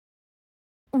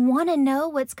Want to know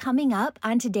what's coming up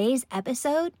on today's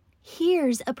episode?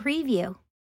 Here's a preview.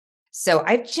 So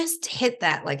I've just hit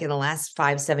that like in the last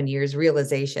 5, 7 years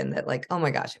realization that like, oh my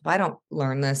gosh, if I don't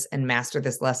learn this and master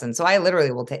this lesson. So I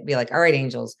literally will be like, all right,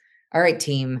 angels, all right,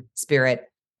 team spirit,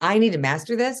 I need to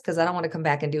master this because I don't want to come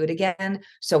back and do it again.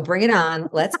 So bring it on.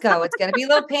 Let's go. It's going to be a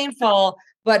little painful,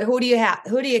 but who do you have?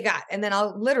 Who do you got? And then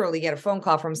I'll literally get a phone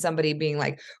call from somebody being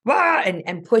like, "Wah,"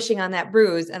 and pushing on that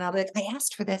bruise. And I'll be like, I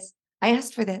asked for this. I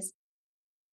asked for this.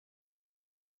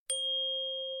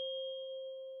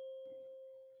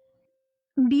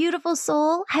 Beautiful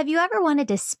soul, have you ever wanted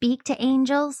to speak to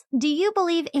angels? Do you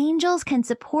believe angels can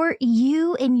support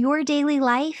you in your daily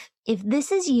life? If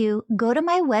this is you, go to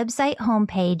my website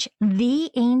homepage,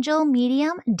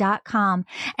 theangelmedium.com,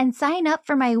 and sign up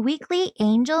for my weekly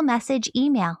angel message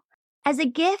email. As a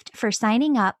gift for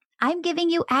signing up, I'm giving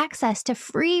you access to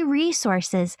free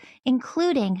resources,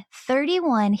 including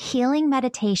 31 healing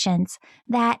meditations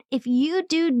that, if you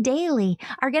do daily,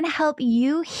 are going to help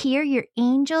you hear your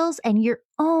angels and your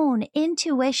own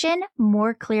intuition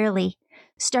more clearly.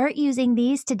 Start using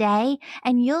these today,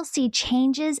 and you'll see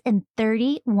changes in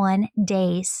 31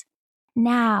 days.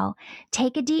 Now,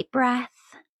 take a deep breath.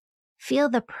 Feel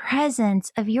the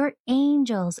presence of your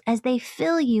angels as they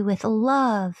fill you with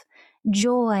love,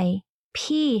 joy,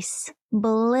 peace,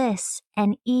 bliss,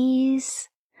 and ease.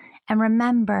 And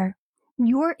remember,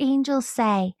 your angels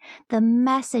say the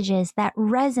messages that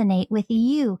resonate with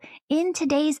you in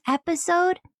today's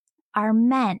episode are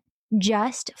meant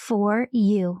just for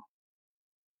you.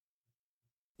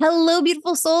 Hello,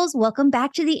 beautiful souls. Welcome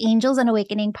back to the Angels and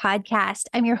Awakening podcast.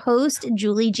 I'm your host,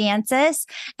 Julie Jancis.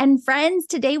 And friends,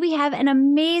 today we have an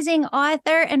amazing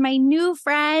author and my new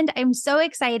friend. I'm so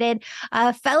excited.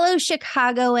 A fellow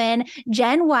Chicagoan,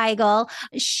 Jen Weigel.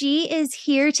 She is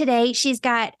here today. She's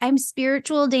got I'm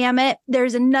Spiritual, Damn It.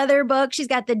 There's another book. She's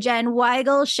got the Jen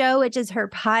Weigel Show, which is her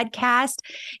podcast.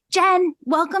 Jen,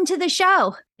 welcome to the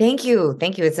show. Thank you.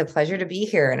 Thank you. It's a pleasure to be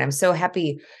here. And I'm so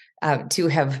happy to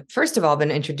have, first of all,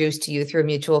 been introduced to you through a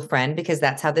mutual friend, because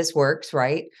that's how this works,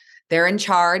 right? They're in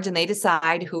charge and they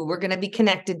decide who we're going to be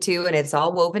connected to, and it's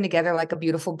all woven together like a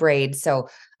beautiful braid. So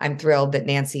I'm thrilled that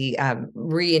Nancy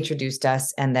reintroduced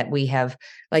us and that we have,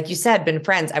 like you said, been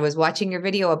friends. I was watching your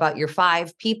video about your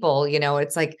 5 people. You know,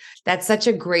 it's like, that's such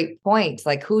a great point.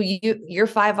 Like who your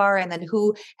 5 are, and then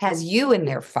who has you in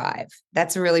their 5.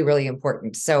 That's really, really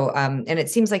important. So, and it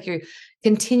seems like you're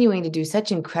continuing to do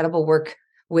such incredible work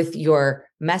with your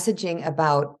messaging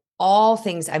about all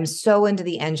things. I'm so into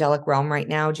the angelic realm right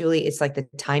now, Julie. It's like the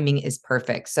timing is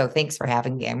perfect. So thanks for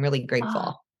having me. I'm really grateful.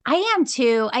 Oh, I am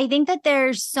too. I think that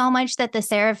there's so much that the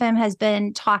Seraphim has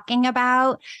been talking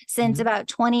about since about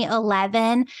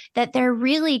 2011 that they're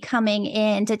really coming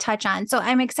in to touch on. So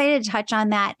I'm excited to touch on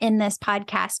that in this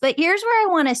podcast. But here's where I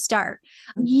want to start.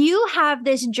 You have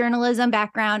this journalism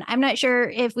background. I'm not sure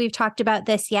if we've talked about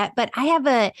this yet, but I have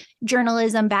a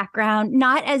journalism background,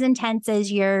 not as intense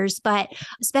as yours, but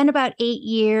spent about 8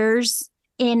 years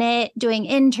in it, doing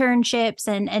internships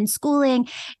and schooling.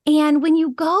 And when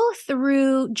you go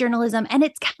through journalism, and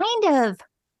it's kind of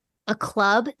a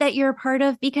club that you're a part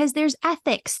of because there's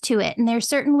ethics to it. And there's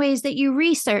certain ways that you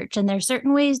research, and there's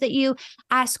certain ways that you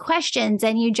ask questions,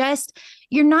 and you're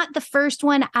not the first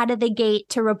one out of the gate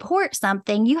to report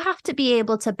something. You have to be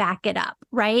able to back it up,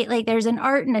 right? Like there's an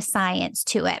art and a science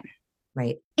to it.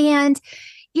 Right. And,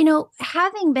 you know,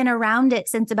 having been around it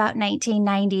since about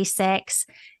 1996,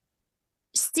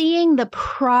 seeing the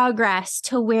progress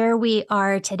to where we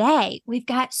are today, we've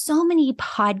got so many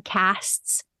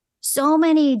podcasts, so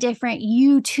many different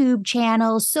YouTube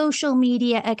channels, social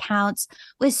media accounts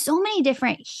with so many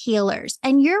different healers.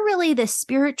 And you're really the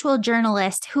spiritual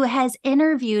journalist who has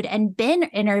interviewed and been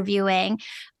interviewing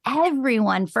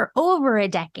everyone for over a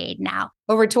decade now.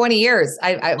 Over 20 years.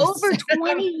 Over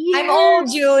 20 years. I'm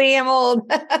old, Julie. I'm old.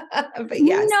 But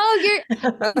yes. No,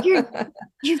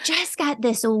 you've just got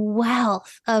this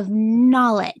wealth of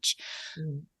knowledge.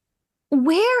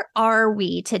 Where are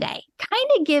we today? Kind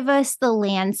of give us the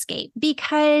landscape,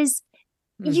 because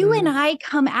you and I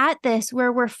come at this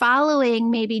where we're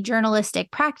following maybe journalistic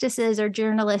practices or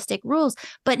journalistic rules,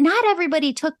 but not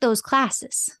everybody took those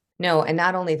classes. No, and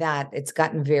not only that, it's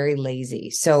gotten very lazy.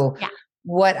 So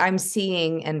what I'm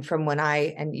seeing, and from when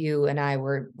I and you and I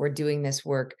were doing this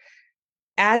work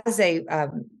as a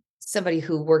somebody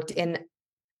who worked in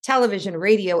television,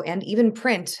 radio, and even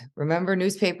print. Remember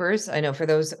newspapers? I know for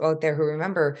those out there who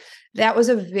remember, that was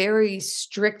a very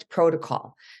strict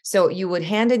protocol. So you would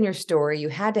hand in your story, you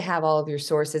had to have all of your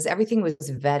sources, everything was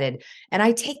vetted. And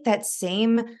I take that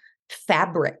same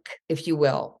fabric, if you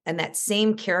will, and that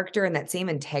same character and that same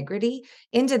integrity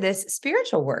into this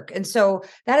spiritual work. And so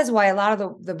that is why a lot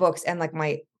of the books, and like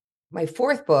my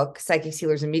fourth book, Psychics,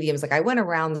 Healers, and Mediums, like I went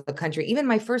around the country. Even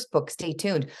my first book, Stay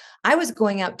Tuned, I was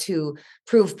going out to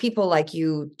prove people like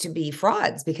you to be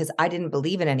frauds because I didn't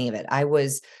believe in any of it. I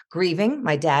was grieving.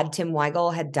 My dad, Tim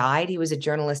Weigel, had died. He was a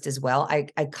journalist as well.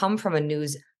 I come from a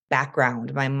news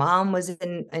background. My mom was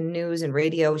in news and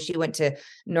radio. She went to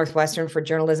Northwestern for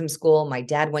journalism school. My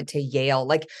dad went to Yale.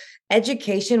 Like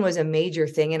education was a major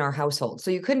thing in our household.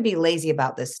 So you couldn't be lazy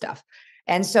about this stuff.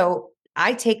 And so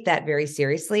I take that very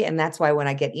seriously. And that's why when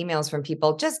I get emails from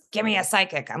people, just give me a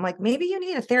psychic, I'm like, maybe you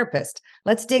need a therapist.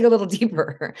 Let's dig a little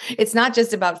deeper. It's not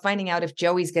just about finding out if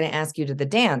Joey's going to ask you to the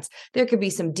dance. There could be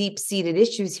some deep-seated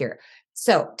issues here.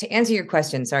 So to answer your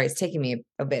question, sorry, it's taking me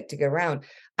a bit to get around.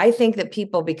 I think that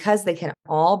people, because they can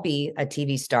all be a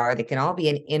TV star, they can all be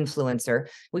an influencer.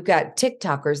 We've got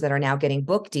TikTokers that are now getting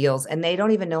book deals and they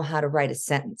don't even know how to write a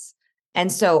sentence.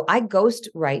 And so I ghost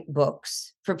write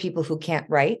books for people who can't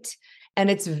write. And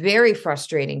it's very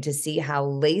frustrating to see how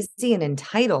lazy and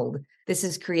entitled this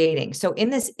is creating. So in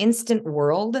this instant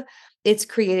world, it's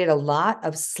created a lot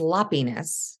of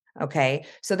sloppiness. Okay.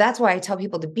 So that's why I tell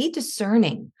people to be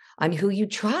discerning on who you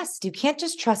trust. You can't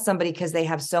just trust somebody because they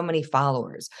have so many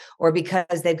followers or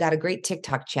because they've got a great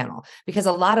TikTok channel, because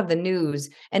a lot of the news,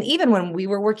 and even when we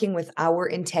were working with our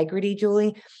integrity,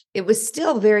 Julie, it was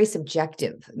still very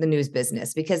subjective, the news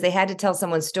business, because they had to tell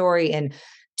someone's story in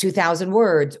 2,000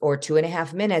 words or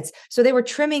 2.5 minutes. So they were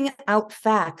trimming out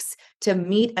facts to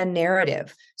meet a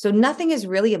narrative. So nothing is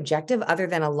really objective other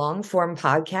than a long form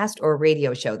podcast or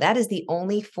radio show. That is the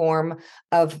only form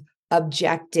of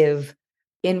objective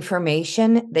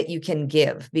information that you can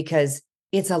give, because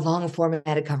it's a long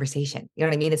formatted conversation. You know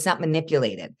what I mean? It's not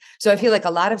manipulated. So I feel like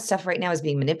a lot of stuff right now is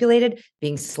being manipulated,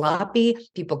 being sloppy.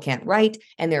 People can't write,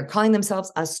 and they're calling themselves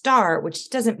a star, which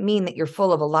doesn't mean that you're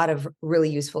full of a lot of really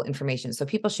useful information. So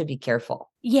people should be careful.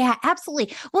 Yeah,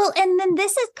 absolutely. Well, and then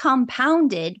this is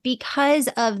compounded because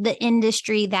of the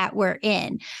industry that we're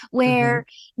in, where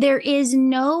there is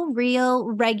no real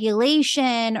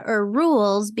regulation or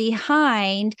rules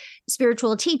behind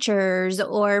spiritual teachers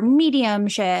or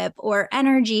mediumship or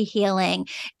energy healing.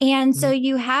 And so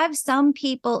you have some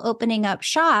people opening up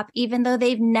shop, even though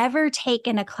they've never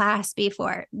taken a class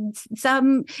before.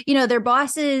 Some, their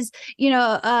bosses,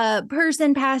 a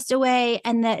person passed away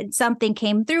and that something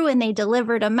came through and they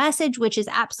delivered a message, which is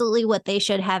absolutely what they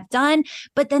should have done.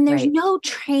 But then there's no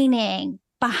training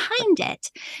behind it.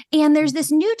 And there's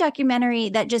this new documentary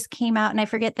that just came out, and I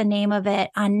forget the name of it,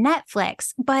 on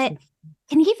Netflix, but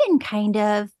can even kind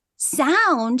of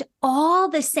sound all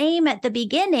the same at the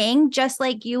beginning, just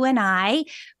like you and I,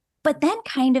 but then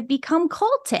kind of become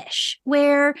cultish,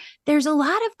 where there's a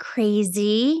lot of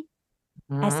crazy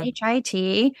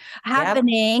SHIT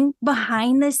happening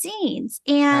behind the scenes.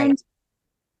 And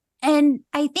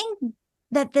I think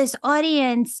that this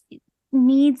audience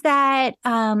needs that.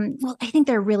 Well, I think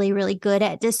they're really, really good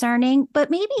at discerning,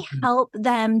 but maybe help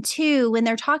them too when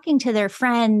they're talking to their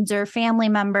friends or family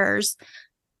members.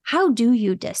 How do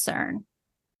you discern?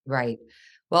 Right.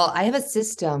 Well, I have a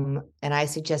system, and I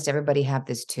suggest everybody have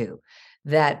this too,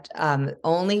 that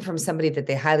only from somebody that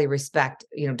they highly respect.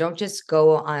 Don't just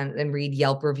go on and read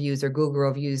Yelp reviews or Google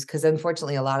reviews, because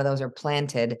unfortunately a lot of those are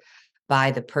planted by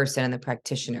the person and the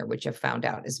practitioner, which I've found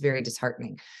out is very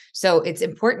disheartening. So it's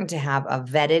important to have a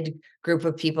vetted group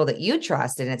of people that you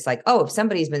trust. And it's like, oh, if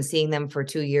somebody's been seeing them for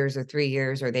 2 years or 3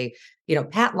 years, or they,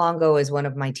 Pat Longo is one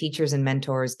of my teachers and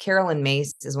mentors. Carolyn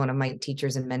Mace is one of my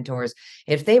teachers and mentors.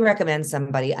 If they recommend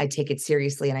somebody, I take it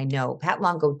seriously. And I know Pat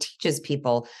Longo teaches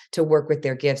people to work with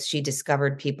their gifts. She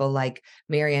discovered people like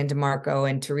Marianne DeMarco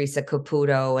and Teresa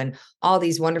Caputo and all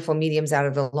these wonderful mediums out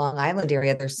of the Long Island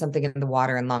area. There's something in the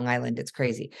water in Long Island. It's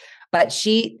crazy. But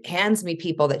she hands me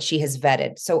people that she has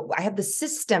vetted. So I have the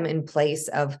system in place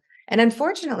of, and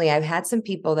unfortunately, I've had some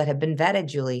people that have been vetted,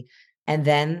 Julie, and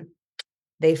then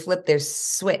they flip their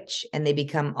switch and they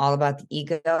become all about the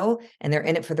ego, and they're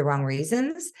in it for the wrong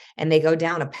reasons. And they go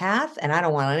down a path, and I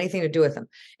don't want anything to do with them.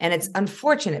 And it's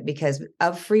unfortunate, because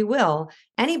of free will,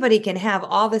 anybody can have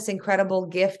all this incredible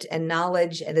gift and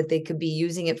knowledge, and that they could be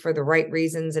using it for the right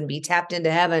reasons and be tapped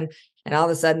into heaven. And all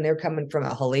of a sudden they're coming from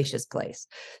a hellacious place.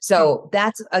 So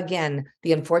that's, again,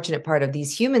 the unfortunate part of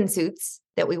these human suits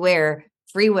that we wear,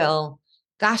 free will.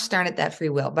 Gosh darn it, that free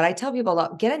will. But I tell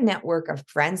people, get a network of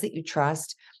friends that you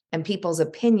trust and people's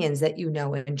opinions that you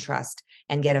know and trust,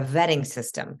 and get a vetting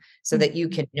system so that you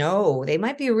can know they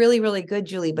might be really, really good,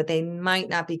 Julie, but they might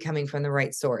not be coming from the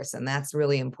right source. And that's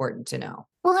really important to know.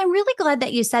 Well, I'm really glad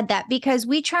that you said that because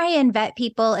we try and vet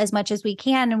people as much as we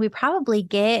can. And we probably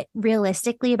get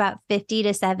realistically about 50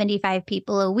 to 75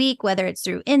 people a week, whether it's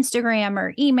through Instagram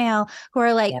or email, who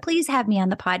are like, Yep. please have me on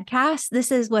the podcast.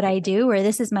 This is what I do, or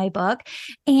this is my book.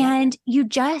 Yep. And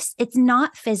it's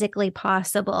not physically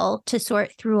possible to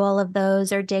sort through all of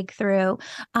those or dig through.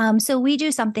 So we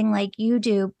do something like you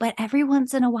do, but every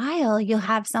once in a while, you'll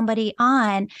have somebody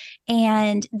on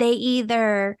and they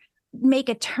either make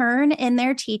a turn in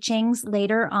their teachings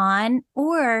later on,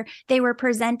 or they were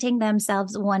presenting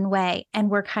themselves one way and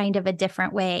were kind of a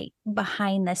different way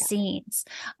behind the scenes.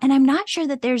 And I'm not sure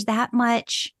that there's that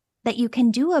much that you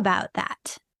can do about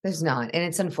that. There's not. And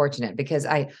it's unfortunate because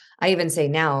I even say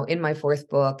now in my fourth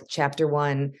book, chapter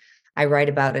 1, I write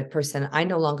about a person I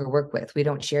no longer work with. We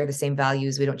don't share the same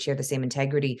values. We don't share the same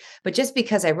integrity. But just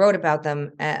because I wrote about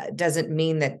them doesn't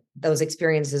mean that those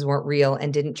experiences weren't real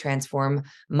and didn't transform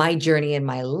my journey in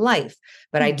my life.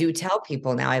 But I do tell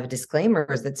people now, I have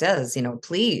disclaimers that says,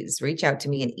 please reach out to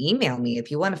me and email me. If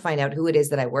you want to find out who it is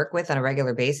that I work with on a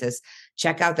regular basis,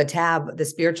 check out the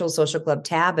Spiritual Social Club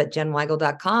tab at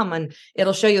jenweigel.com, and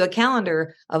it'll show you a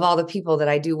calendar of all the people that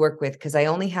I do work with, because I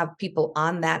only have people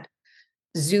on that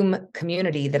Zoom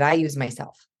community that I use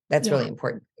myself. That's Yeah. really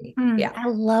important to me. Yeah. I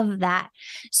love that.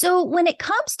 So when it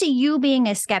comes to you being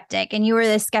a skeptic, and you were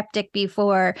the skeptic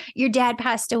before your dad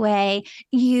passed away,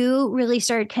 you really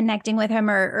started connecting with him,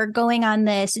 or going on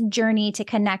this journey to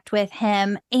connect with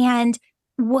him. And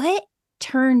what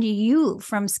turned you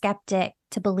from skeptic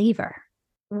to believer?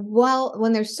 Well,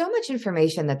 when there's so much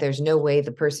information that there's no way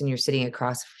the person you're sitting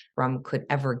across from could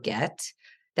ever get,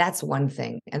 that's one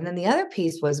thing. And then the other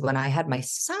piece was when I had my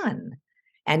son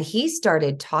and he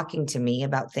started talking to me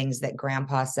about things that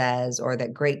grandpa says or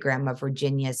that great grandma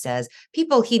Virginia says,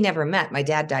 people he never met. My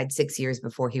dad died 6 years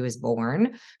before he was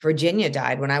born. Virginia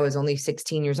died when I was only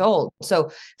 16 years old.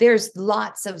 So there's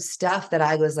lots of stuff that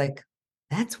I was like,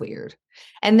 that's weird.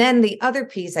 And then the other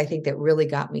piece I think that really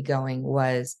got me going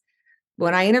was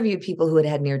when I interviewed people who had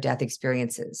had near-death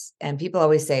experiences. And people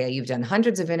always say, you've done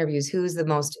hundreds of interviews. Who's the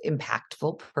most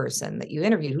impactful person that you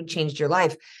interviewed? Who changed your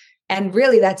life? And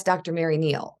really, that's Dr. Mary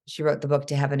Neal. She wrote the book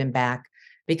To Heaven and Back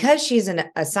because she's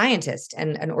a scientist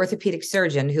and an orthopedic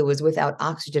surgeon who was without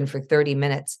oxygen for 30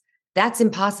 minutes. That's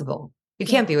impossible. You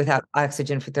can't be without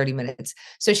oxygen for 30 minutes.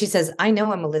 So she says, I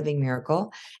know I'm a living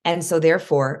miracle. And so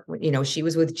therefore, she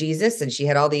was with Jesus and she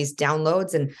had all these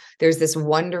downloads. And there's this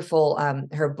wonderful,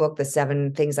 her book, The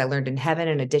 7 Things I Learned in Heaven,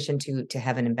 in addition to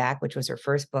Heaven and Back, which was her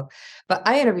first book. But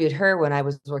I interviewed her when I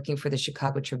was working for the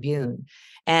Chicago Tribune.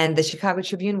 And the Chicago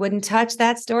Tribune wouldn't touch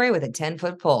that story with a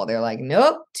 10-foot pole. They're like,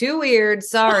 nope, too weird.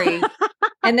 Sorry.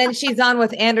 And then she's on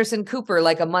with Anderson Cooper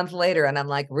like a month later. And I'm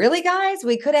like, really, guys?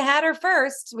 We could have had her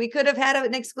first. We could have had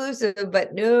an exclusive,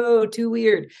 but no, too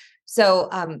weird. So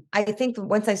I think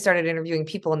once I started interviewing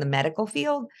people in the medical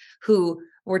field who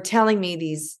were telling me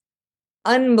these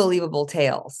unbelievable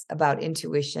tales about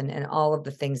intuition and all of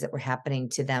the things that were happening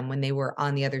to them when they were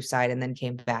on the other side and then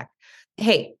came back.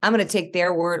 Hey, I'm going to take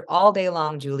their word all day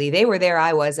long, Julie. They were there.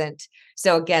 I wasn't.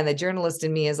 So again, the journalist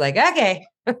in me is like, okay,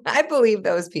 I believe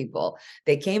those people.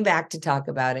 They came back to talk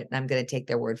about it and I'm going to take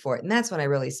their word for it. And that's when I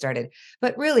really started.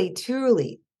 But really,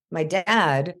 truly, my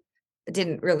dad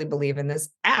didn't really believe in this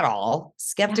at all.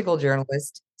 Skeptical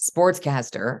journalist,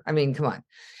 sportscaster. I mean, come on.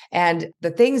 And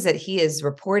the things that he is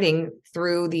reporting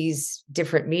through these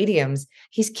different mediums,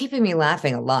 he's keeping me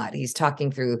laughing a lot. He's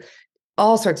talking through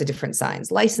all sorts of different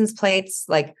signs, license plates,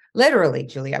 like literally,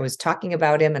 Julie, I was talking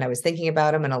about him and I was thinking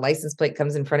about him and a license plate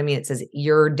comes in front of me. And it says,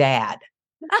 your dad.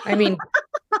 I mean,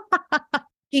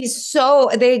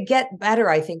 they get better,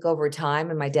 I think, over time.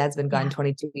 And my dad's been gone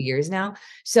 22 years now.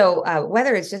 So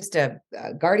whether it's just a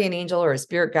guardian angel or a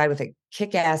spirit guide with a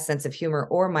kick-ass sense of humor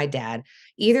or my dad,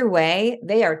 either way,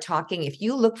 they are talking. If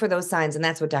you look for those signs, and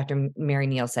that's what Dr. Mary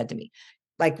Neal said to me,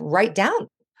 like write down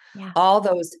all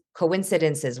those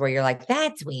coincidences where you're like,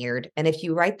 that's weird. And if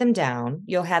you write them down,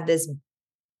 you'll have this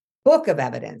book of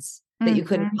evidence that you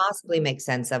couldn't possibly make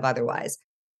sense of otherwise.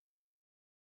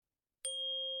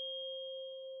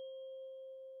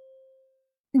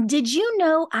 Did you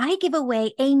know I give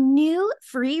away a new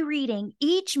free reading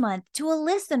each month to a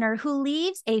listener who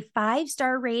leaves a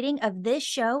 5-star rating of this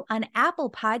show on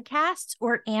Apple Podcasts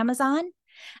or Amazon?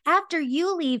 After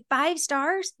you leave 5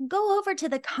 stars, go over to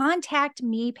the Contact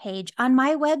Me page on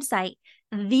my website,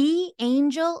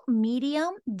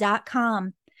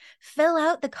 theangelmedium.com. Fill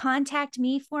out the Contact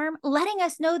Me form, letting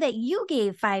us know that you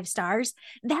gave 5 stars.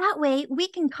 That way we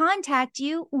can contact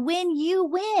you when you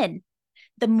win.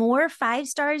 The more 5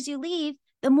 stars you leave,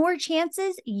 the more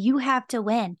chances you have to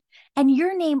win. And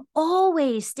your name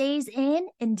always stays in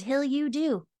until you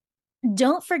do.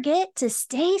 Don't forget to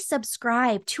stay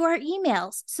subscribed to our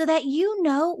emails so that you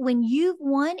know when you've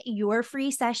won your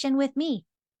free session with me.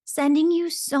 Sending you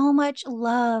so much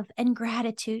love and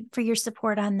gratitude for your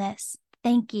support on this.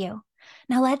 Thank you.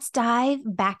 Now let's dive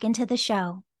back into the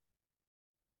show.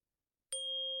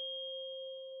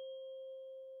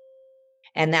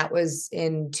 And that was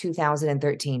in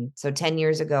 2013. So 10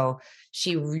 years ago,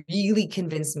 she really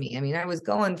convinced me. I mean, I was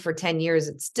going for 10 years.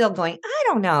 It's still going, I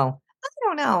don't know. I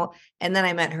don't know. And then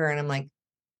I met her and I'm like,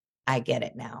 I get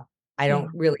it now. I Yeah.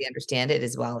 don't really understand it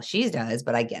as well as she does,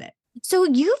 but I get it. So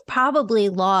you've probably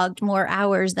logged more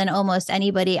hours than almost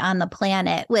anybody on the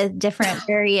planet with different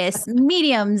various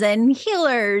mediums and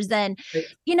healers. And, Right.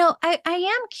 I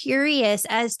am curious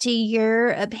as to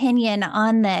your opinion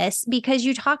on this, because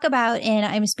you talk about in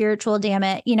I'm Spiritual, Damn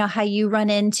It, how you run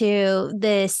into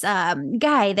this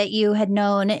guy that you had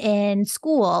known in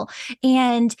school.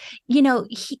 And,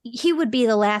 he would be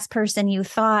the last person you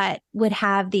thought would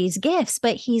have these gifts,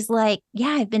 but he's like,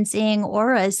 yeah, I've been seeing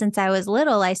auras since I was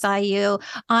little. I saw you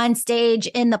on stage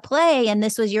in the play, and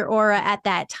this was your aura at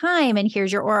that time, and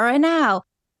here's your aura now.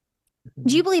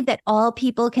 Do you believe that all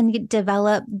people can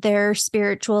develop their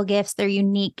spiritual gifts, their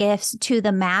unique gifts to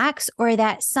the max, or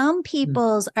that some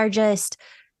people's are just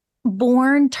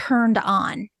born turned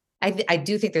on? I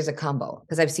do think there's a combo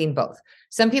because I've seen both.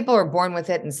 Some people are born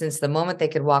with it. And since the moment they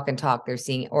could walk and talk, they're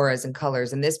seeing auras and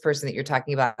colors. And this person that you're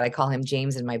talking about, I call him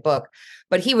James in my book,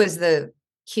 but he was the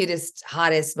cutest,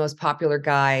 hottest, most popular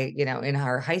guy, in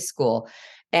our high school.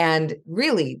 And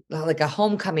really like a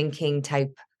homecoming king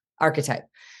type archetype.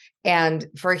 And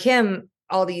for him,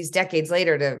 all these decades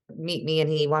later to meet me, and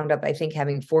he wound up, I think,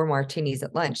 having 4 martinis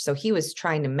at lunch. So he was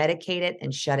trying to medicate it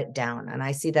and shut it down. And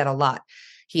I see that a lot.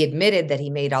 He admitted that he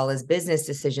made all his business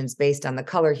decisions based on the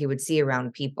color he would see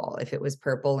around people. If it was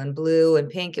purple and blue and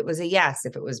pink, it was a yes.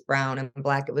 If it was brown and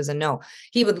black, it was a no.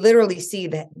 He would literally see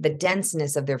the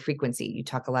denseness of their frequency. You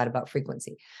talk a lot about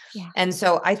frequency. Yeah. And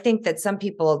so I think that some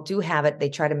people do have it. They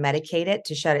try to medicate it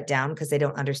to shut it down because they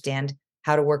don't understand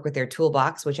how to work with their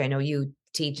toolbox, which I know you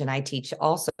teach and I teach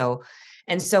also.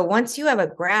 And so once you have a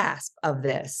grasp of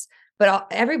this, but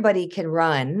everybody can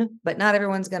run, but not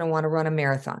everyone's going to want to run a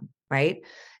marathon, right?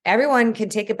 Everyone can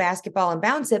take a basketball and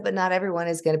bounce it, but not everyone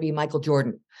is going to be Michael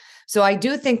Jordan. So I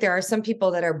do think there are some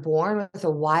people that are born with a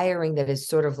wiring that is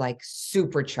sort of like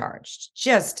supercharged,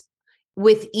 just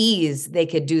with ease, they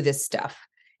could do this stuff.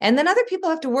 And then other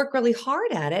people have to work really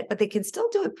hard at it, but they can still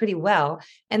do it pretty well.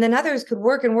 And then others could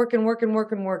work and work and work and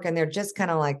work and work, and they're just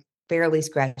kind of like barely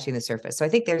scratching the surface. So I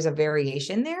think there's a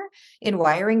variation there in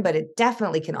wiring, but it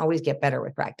definitely can always get better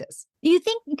with practice. You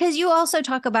think, because you also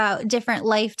talk about different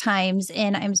lifetimes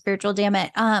in I'm Spiritual, Damn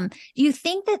It. Do you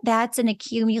think that that's an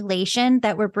accumulation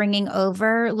that we're bringing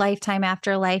over lifetime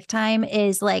after lifetime?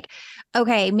 Is like,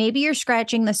 okay, maybe you're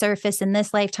scratching the surface in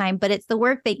this lifetime, but it's the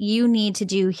work that you need to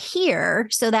do here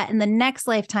so that in the next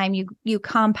lifetime you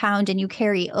compound and you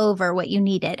carry over what you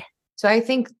needed. So I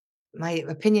think my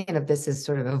opinion of this has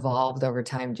sort of evolved over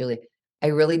time, Julie. I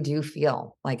really do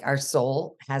feel like our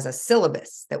soul has a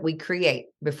syllabus that we create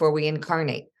before we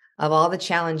incarnate of all the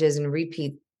challenges and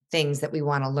repeat things that we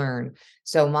want to learn.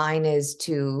 So mine is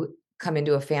to come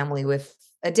into a family with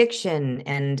addiction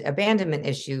and abandonment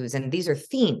issues. And these are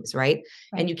themes, right?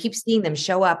 And you keep seeing them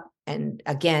show up and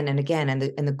again and again.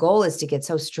 And the goal is to get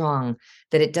so strong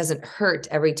that it doesn't hurt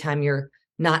every time you're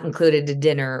not included to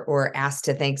dinner or asked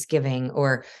to Thanksgiving,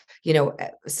 or,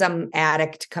 some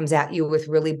addict comes at you with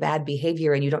really bad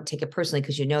behavior and you don't take it personally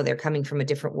because they're coming from a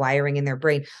different wiring in their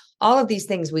brain. All of these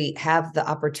things we have the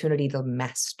opportunity to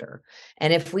master.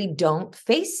 And if we don't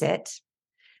face it,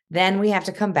 then we have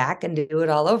to come back and do it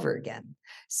all over again.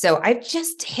 So I've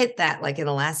just hit that like in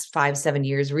the last 5-7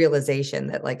 years realization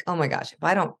that like, oh my gosh, if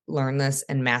I don't learn this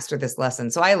and master this lesson.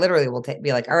 So I literally will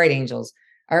be like, all right, angels,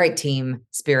 all right, team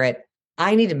spirit,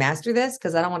 I need to master this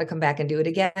because I don't want to come back and do it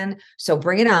again. So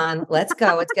bring it on. Let's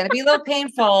go. It's going to be a little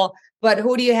painful, but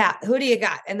who do you have? Who do you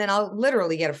got? And then I'll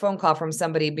literally get a phone call from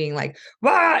somebody being like,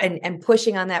 "Wah!" and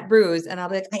pushing on that bruise. And I'll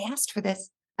be like, I asked for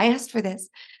this. I asked for this.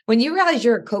 When you realize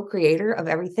you're a co-creator of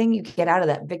everything, you get out of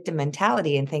that victim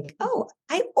mentality and think, oh,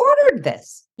 I ordered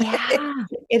this. Yeah.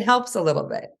 It helps a little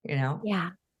bit, Yeah.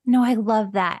 No, I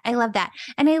love that. I love that.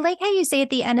 And I like how you say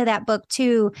at the end of that book,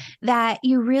 too, that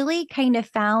you really kind of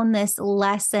found this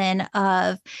lesson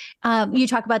of, you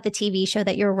talk about the TV show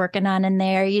that you're working on in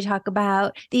there. You talk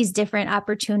about these different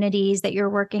opportunities that you're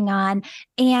working on.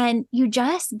 And you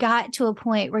just got to a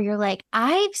point where you're like,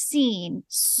 I've seen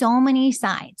so many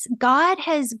signs. God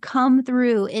has come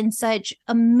through in such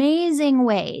amazing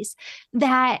ways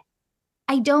that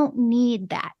I don't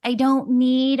need that. I don't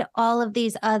need all of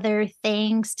these other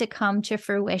things to come to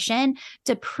fruition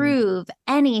to prove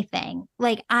anything.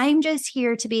 Like, I'm just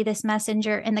here to be this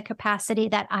messenger in the capacity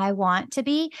that I want to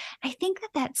be. I think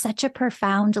that that's such a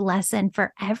profound lesson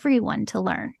for everyone to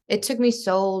learn. It took me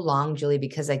so long, Julie,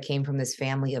 because I came from this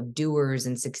family of doers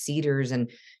and succeeders, and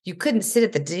you couldn't sit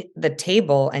at the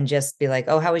table and just be like,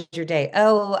 "Oh, how was your day?"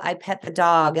 "Oh, I pet the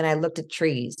dog and I looked at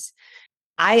trees."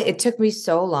 It took me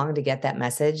so long to get that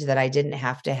message that I didn't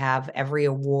have to have every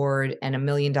award and $1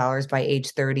 million by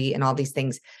age 30 and all these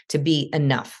things to be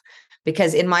enough.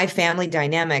 Because in my family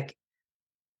dynamic,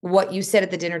 what you said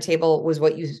at the dinner table was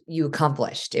what you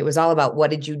accomplished. It was all about what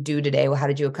did you do today? How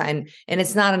did you and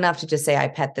it's not enough to just say I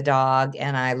pet the dog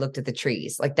and I looked at the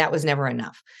trees. Like that was never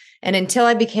enough. And until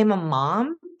I became a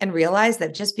mom and realized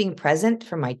that just being present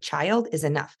for my child is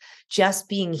enough. Just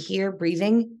being here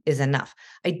breathing is enough.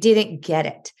 I didn't get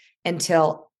it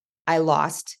until I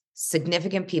lost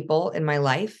significant people in my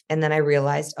life. And then I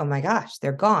realized, oh my gosh,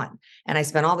 they're gone. And I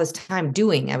spent all this time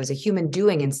doing. I was a human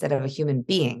doing instead of a human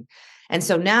being. And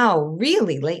so now,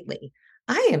 really lately,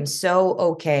 I am so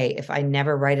okay if I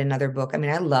never write another book. I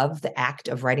mean, I love the act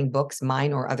of writing books,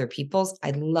 mine or other people's.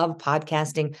 I love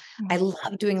podcasting. I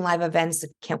love doing live events. I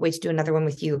can't wait to do another one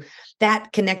with you.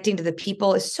 That connecting to the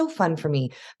people is so fun for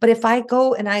me. But if I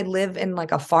go and I live in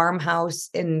like a farmhouse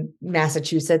in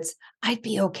Massachusetts, I'd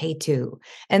be okay too.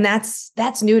 And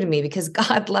that's new to me because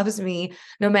God loves me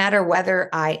no matter whether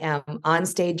I am on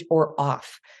stage or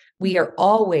off. We are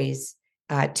always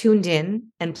tuned in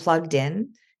and plugged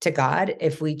in to God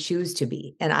if we choose to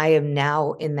be. And I am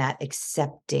now in that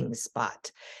accepting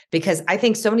spot because I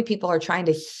think so many people are trying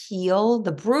to heal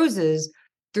the bruises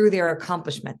through their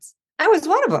accomplishments. I was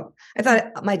one of them. I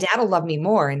thought my dad will love me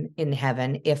more in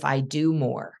heaven if I do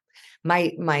more.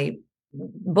 My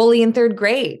bully in third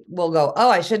grade will go,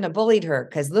 oh, I shouldn't have bullied her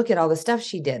because look at all the stuff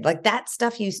she did. Like that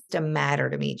stuff used to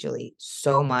matter to me, Julie,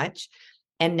 so much.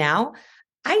 And now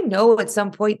I know at some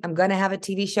point I'm going to have a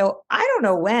TV show. I don't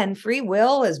know when. Free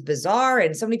will is bizarre.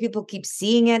 And so many people keep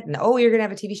seeing it. And oh, you're going to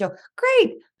have a TV show.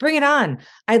 Great. Bring it on.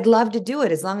 I'd love to do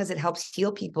it as long as it helps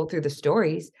heal people through the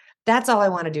stories. That's all I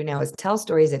want to do now is tell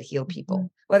stories that heal people,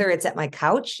 whether it's at my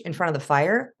couch in front of the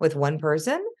fire with one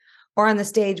person or on the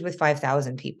stage with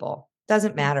 5,000 people.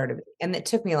 Doesn't matter to me. And it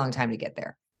took me a long time to get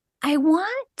there. I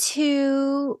want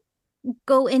to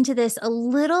go into this a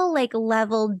little like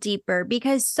level deeper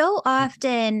because so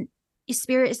often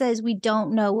spirit says we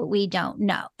don't know what we don't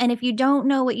know. And if you don't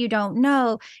know what you don't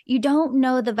know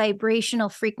the vibrational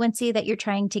frequency that you're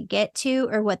trying to get to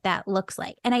or what that looks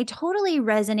like. And I totally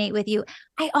resonate with you.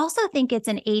 I also think it's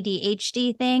an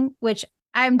ADHD thing, which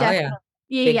I'm definitely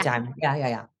Big time.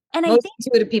 Yeah. And I Most think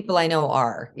intuitive people I know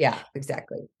are. Yeah,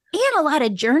 exactly. and a lot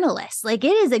of journalists. Like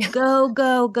it is a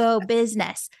go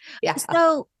business. Yeah.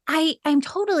 So I'm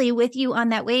totally with you on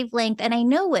that wavelength. And I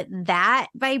know what that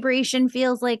vibration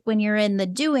feels like when you're in the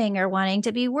doing or wanting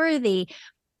to be worthy.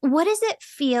 What does it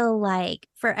feel like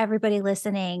for everybody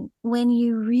listening when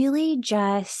you really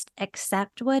just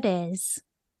accept what is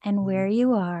and where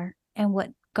you are and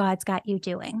what God's got you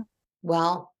doing?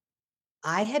 Well,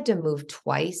 I had to move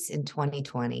twice in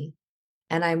 2020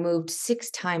 and I moved 6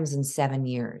 times in 7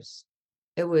 years.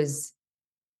 It was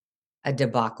a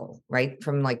debacle, right?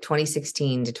 From like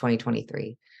 2016 to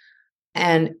 2023.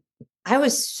 And I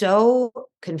was so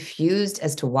confused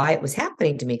as to why it was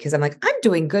happening to me because I'm like, I'm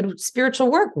doing good spiritual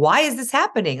work. Why is this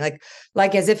happening?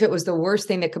 Like as if it was the worst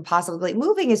thing that could possibly.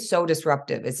 Moving is so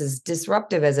disruptive. It's as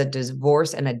disruptive as a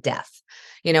divorce and a death,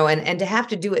 and to have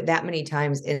to do it that many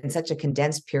times in such a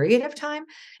condensed period of time.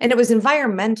 And it was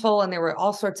environmental, and there were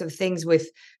all sorts of things with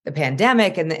the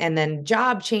pandemic and then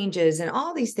job changes and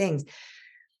all these things.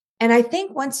 And I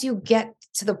think once you get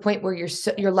to the point where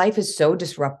your life is so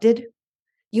disrupted,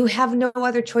 you have no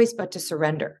other choice but to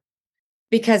surrender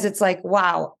because it's like,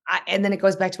 wow. And then it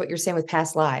goes back to what you're saying with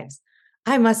past lives.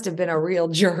 I must have been a real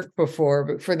jerk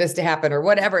before for this to happen or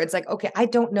whatever. It's like, okay, I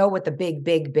don't know what the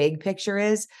big picture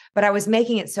is, but I was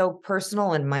making it so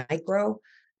personal and micro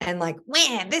and like,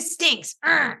 man, this stinks,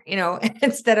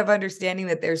 instead of understanding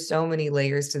that there's so many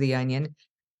layers to the onion.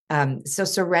 So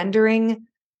surrendering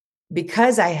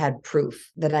because I had proof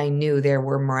that I knew there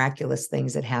were miraculous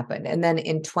things that happened. And then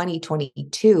in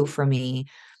 2022 for me,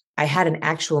 I had an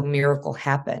actual miracle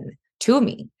happen to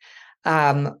me,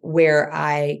 where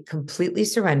I completely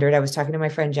surrendered. I was talking to my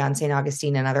friend John St.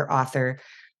 Augustine, another author,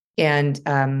 and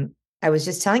I was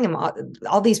just telling him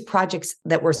all these projects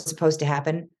that were supposed to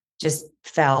happen just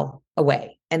fell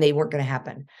away and they weren't going to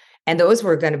happen. And those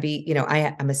were going to be,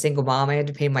 I'm a single mom. I had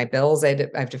to pay my bills. I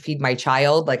have to feed my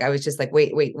child. Like I was just like,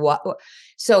 wait, what?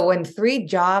 So when 3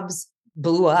 jobs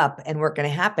blew up and weren't going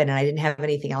to happen and I didn't have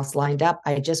anything else lined up,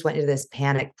 I just went into this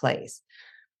panic place.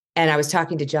 And I was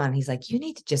talking to John. He's like, you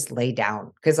need to just lay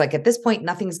down. Cause like at this point,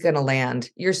 nothing's going to land.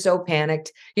 You're so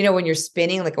panicked. When you're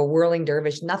spinning like a whirling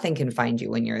dervish, nothing can find you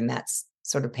when you're in that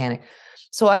sort of panic.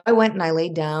 So I went and I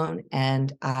laid down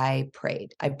and I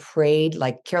prayed. I prayed,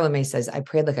 like Carolyn May says, I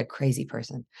prayed like a crazy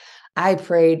person. I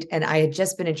prayed, and I had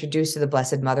just been introduced to the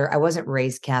Blessed Mother. I wasn't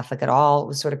raised Catholic at all. It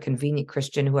was sort of convenient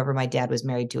Christian, whoever my dad was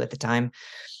married to at the time.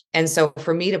 And so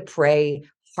for me to pray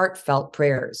heartfelt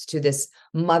prayers to this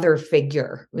mother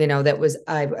figure, that was,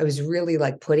 I was really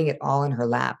like putting it all in her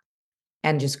lap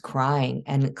and just crying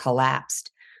and collapsed.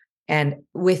 And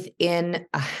within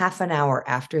a half an hour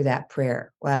after that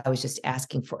prayer, while I was just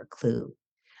asking for a clue,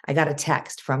 I got a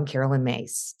text from Carolyn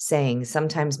Mace saying,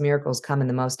 sometimes miracles come in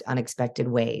the most unexpected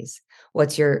ways.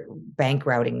 What's your bank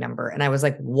routing number? And I was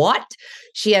like, what?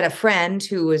 She had a friend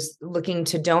who was looking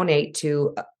to donate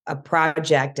to a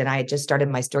project. And I had just started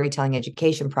my storytelling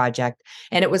education project.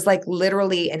 And it was like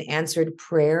literally an answered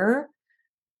prayer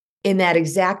in that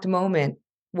exact moment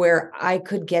where I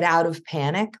could get out of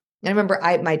panic. I remember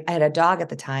I had a dog at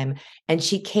the time, and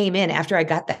she came in after I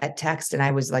got that text, and I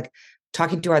was like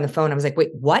talking to her on the phone. I was like, wait,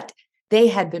 what? They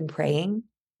had been praying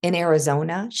in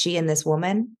Arizona, she and this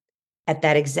woman, at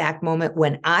that exact moment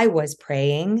when I was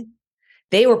praying.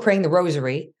 They were praying the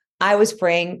rosary. I was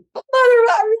praying,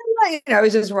 I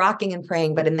was just rocking and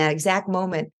praying. But in that exact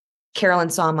moment,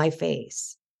 Carolyn saw my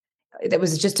face. That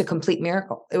was just a complete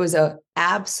miracle. It was an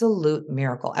absolute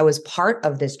miracle. I was part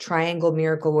of this triangle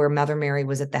miracle where Mother Mary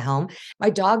was at the helm. My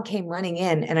dog came running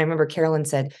in, and I remember Carolyn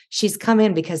said, she's come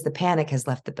in because the panic has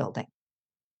left the building.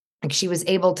 Like she was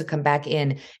able to come back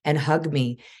in and hug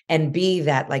me and be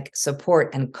that like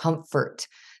support and comfort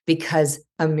because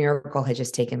a miracle had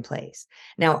just taken place.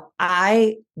 Now,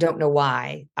 I don't know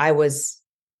why I was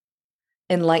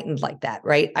enlightened like that,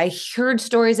 right? I heard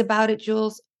stories about it,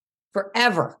 Jules,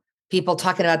 forever. People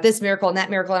talking about this miracle and that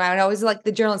miracle. And I would always like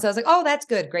the journalist. I was like, oh, that's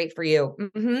good. Great for you.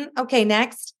 Okay,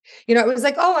 next. It was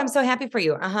like, oh, I'm so happy for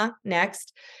you.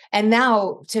 Next. And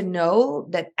now to know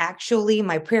that actually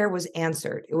my prayer was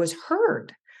answered, it was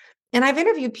heard. And I've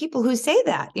interviewed people who say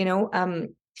that,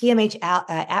 PMH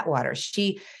Atwater,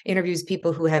 she interviews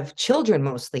people who have children,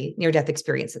 mostly near-death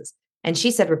experiences. And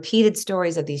she said repeated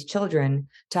stories of these children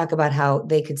talk about how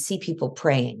they could see people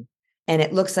praying. And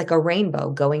it looks like a rainbow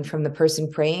going from the person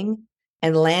praying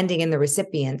and landing in the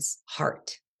recipient's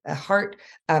heart, a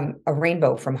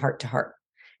rainbow from heart to heart.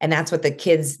 And that's what the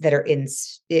kids that are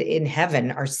in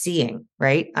heaven are seeing,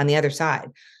 right? On the other side.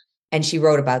 And she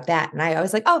wrote about that. And I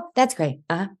was like, oh, that's great.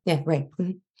 Yeah, right.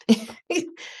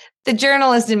 The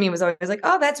journalist in me was always like,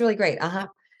 oh, that's really great.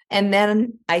 And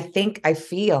then I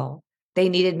feel they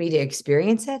needed me to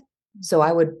experience it. So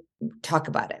I would talk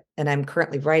about it. And I'm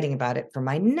currently writing about it for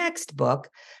my next book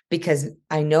because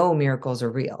I know miracles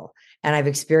are real and I've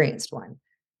experienced one.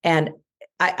 And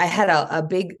I had a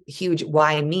big, huge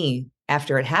why me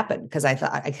after it happened, because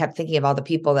I kept thinking of all the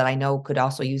people that I know could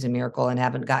also use a miracle and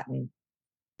haven't gotten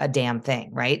a damn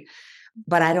thing, right?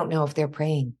 But I don't know if they're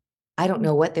praying. I don't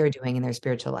know what they're doing in their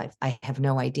spiritual life. I have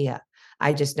no idea.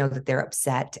 I just know that they're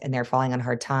upset and they're falling on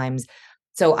hard times.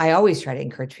 So I always try to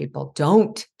encourage people,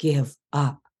 don't give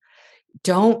up.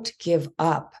 Don't give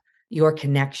up your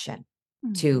connection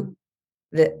to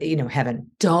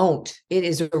heaven. Don't. It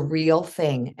is a real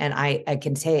thing. And I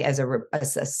can say as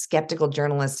a skeptical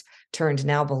journalist turned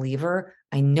now believer,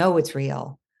 I know it's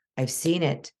real. I've seen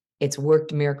it. It's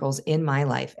worked miracles in my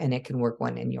life, and it can work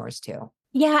one in yours too.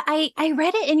 Yeah, I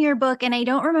read it in your book, and I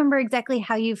don't remember exactly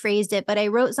how you phrased it, but I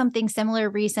wrote something similar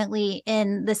recently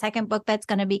in the second book that's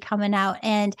going to be coming out.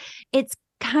 And it's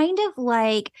kind of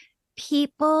like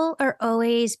people are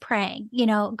always praying,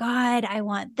 God, I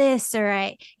want this,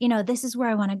 or this is where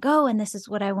I want to go, and this is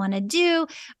what I want to do.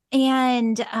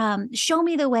 And show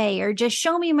me the way, or just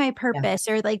show me my purpose,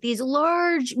 or like these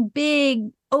large, big,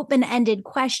 open-ended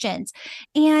questions.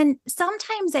 And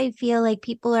sometimes I feel like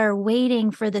people are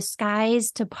waiting for the skies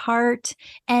to part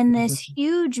and this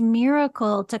huge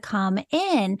miracle to come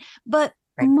in. But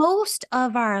most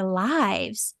of our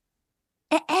lives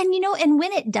And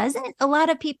when it doesn't, a lot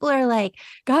of people are like,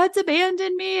 God's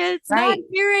abandoned me. It's not Right.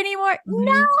 here anymore.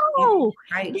 Yeah. No,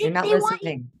 Right. You're not they want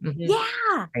you. listening.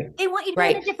 Yeah. Right. They want you to go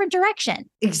in Right. a different direction.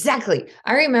 Exactly.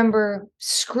 I remember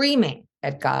screaming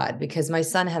at God because my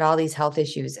son had all these health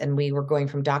issues and we were going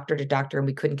from doctor to doctor and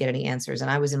we couldn't get any answers.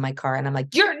 And I was in my car and I'm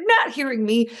like, you're not hearing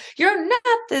me. You're not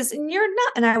this and you're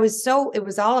not. And it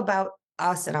was all about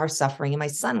us and our suffering. And my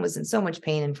son was in so much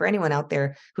pain. And for anyone out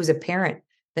there who's a parent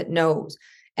that knows,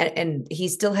 and he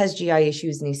still has GI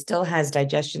issues and he still has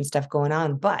digestion stuff going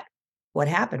on. But what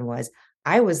happened was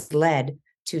I was led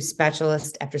to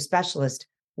specialist after specialist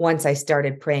once I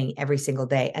started praying every single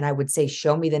day. And I would say,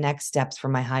 show me the next steps for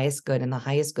my highest good and the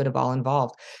highest good of all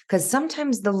involved. Because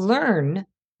sometimes the learn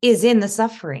is in the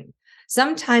suffering.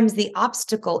 Sometimes the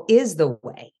obstacle is the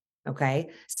way. Okay.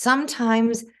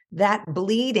 Sometimes that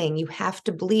bleeding, you have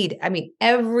to bleed. I mean,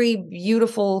 every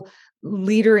beautiful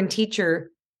leader and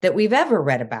teacher that we've ever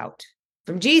read about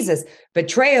from Jesus,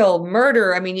 betrayal,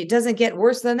 murder. I mean, it doesn't get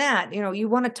worse than that. You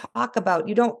want to talk about,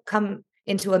 you don't come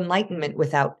into enlightenment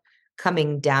without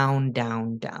coming down,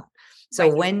 down, down. So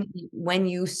Right. when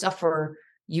you suffer,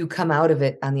 you come out of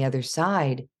it on the other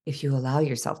side if you allow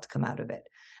yourself to come out of it.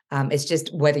 It's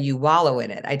just whether you wallow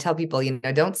in it. I tell people,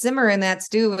 don't simmer in that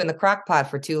stew in the crock pot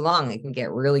for too long. It can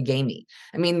get really gamey.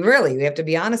 I mean, really, we have to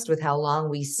be honest with how long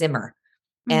we simmer.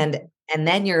 Mm. And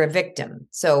then you're a victim.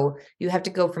 So you have to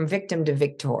go from victim to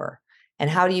victor. And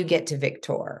how do you get to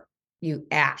victor? You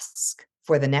ask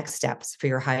for the next steps for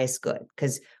your highest good,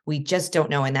 because we just don't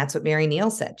know. And that's what Mary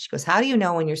Neal said. She goes, how do you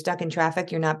know when you're stuck in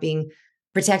traffic, you're not being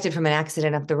protected from an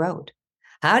accident up the road?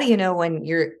 How do you know when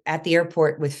you're at the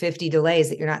airport with 50 delays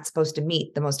that you're not supposed to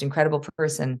meet the most incredible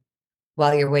person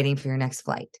while you're waiting for your next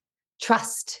flight?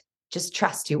 Trust, just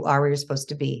trust you are where you're supposed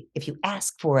to be. If you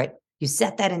ask for it, you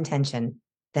set that intention,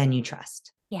 then you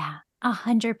trust. Yeah,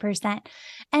 100%.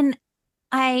 And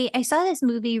I saw this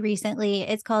movie recently.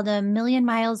 It's called A Million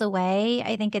Miles Away.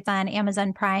 I think it's on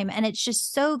Amazon Prime, and it's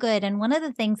just so good. And one of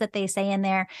the things that they say in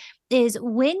there is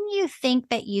when you think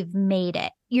that you've made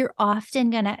it, you're often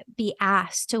going to be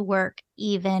asked to work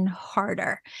even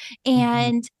harder. Mhm.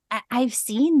 And I've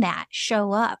seen that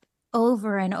show up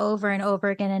over and over and over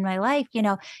again in my life.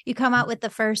 You come out with the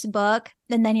first book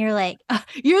and then you're like,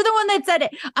 you're the one that said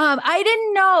it. I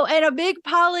didn't know. And a big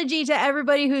apology to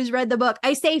everybody who's read the book.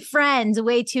 I say friends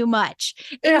way too much.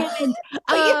 Yeah. And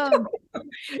But um,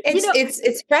 you know,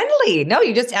 it's friendly. No,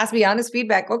 you just asked me honest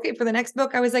feedback. Okay, for the next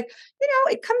book, I was like,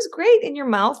 it comes great in your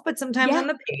mouth, but sometimes yeah, on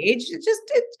the page, it's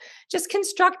just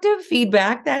constructive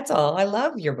feedback. That's all. I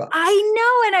love your I books.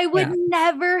 know. And I would Yeah.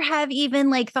 never have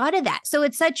even thought of that. So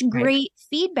it's such Right. great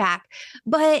feedback.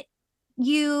 But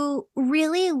you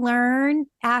really learn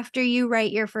after you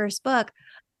write your first book.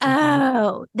 Mhm.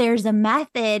 Oh, there's a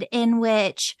method in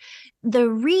which the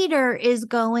reader is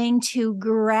going to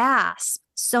grasp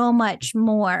so much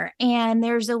more. And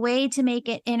there's a way to make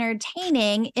it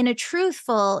entertaining in a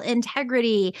truthful,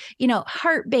 integrity,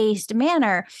 heart based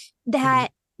manner Mhm.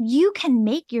 that you can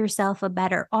make yourself a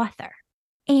better author.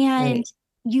 And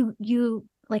Right.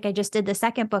 like I just did the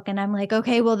second book and I'm like,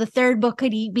 okay, well, the third book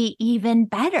could be even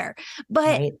better.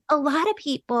 But Right. a lot of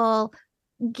people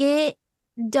get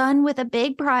done with a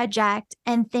big project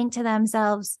and think to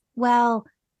themselves, well,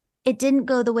 it didn't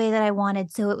go the way that I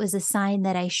wanted. So it was a sign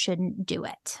that I shouldn't do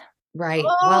it. Right.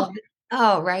 Oh, Well,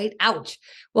 oh, right. Ouch.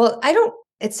 Well, I don't,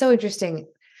 it's so interesting.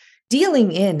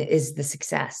 Dealing in is the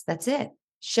success. That's it.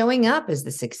 Showing up is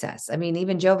the success. I mean,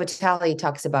 even Joe Vitale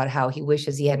talks about how he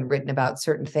wishes he hadn't written about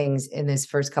certain things in his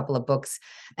first couple of books.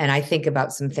 And I think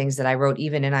about some things that I wrote,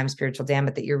 even in I'm Spiritual Damn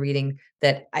It, that you're reading,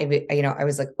 that I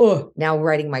was like, oh, now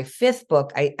writing my fifth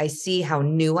book, I see how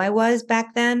new I was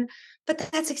back then. But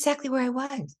that's exactly where I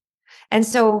was. And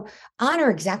so honor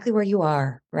exactly where you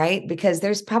are, right? Because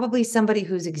there's probably somebody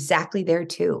who's exactly there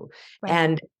too. right.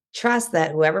 And trust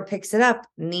that whoever picks it up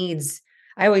needs.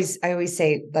 I always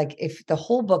say, like, if the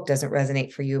whole book doesn't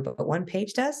resonate for you, but one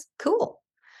page does, cool.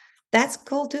 That's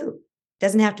cool too.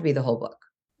 Doesn't have to be the whole book.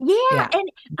 Yeah. Yeah.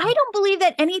 And I don't believe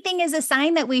that anything is a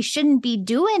sign that we shouldn't be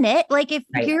doing it. Like if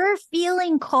Right. you're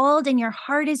feeling called and your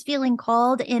heart is feeling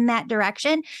called in that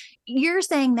direction, you're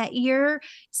saying that your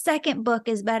second book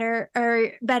is better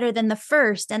or better than the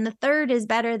first, and the third is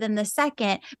better than the second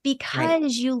Right.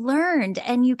 because you learned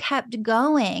and you kept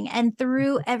going. And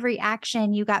through every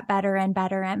action, you got better and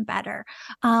better and better,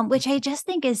 which I just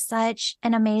think is such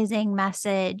an amazing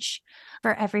message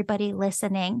for everybody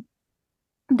listening.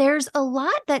 There's a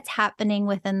lot that's happening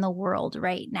within the world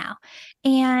right now.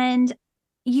 And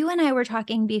you and I were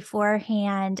talking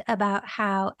beforehand about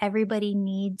how everybody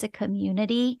needs a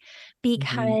community Mhm.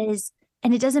 because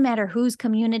And it doesn't matter whose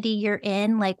community you're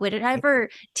in, like whatever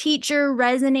teacher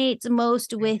resonates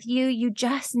most with you, you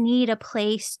just need a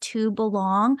place to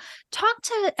belong. Talk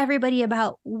to everybody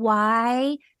about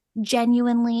why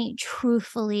genuinely,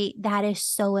 truthfully, that is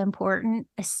so important,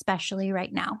 especially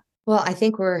right now. Well, I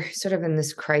think we're sort of in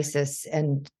this crisis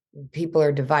and people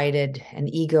are divided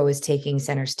and ego is taking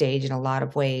center stage in a lot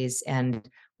of ways. And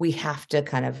we have to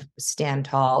kind of stand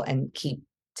tall and keep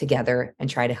together and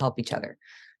try to help each other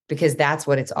because that's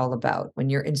what it's all about. When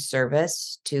you're in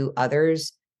service to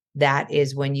others, that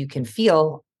is when you can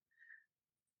feel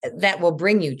that will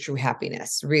bring you true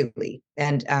happiness, really.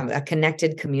 And a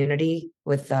connected community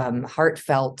with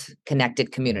heartfelt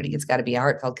connected community. It's got to be a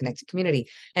heartfelt connected community.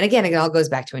 And again, it all goes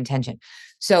back to intention.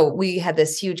 So we had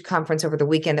this huge conference over the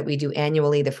weekend that we do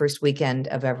annually, the first weekend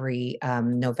of every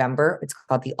November. It's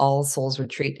called the All Souls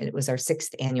Retreat, and it was our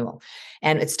 6th annual.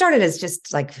 And it started as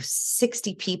just like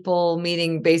 60 people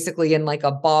meeting basically in like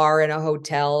a bar in a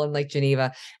hotel in Lake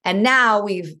Geneva. And now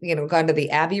we've, gone to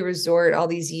the Abbey Resort all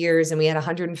these years, and we had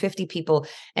 150 people,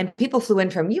 and people flew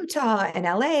in from Utah and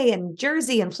LA and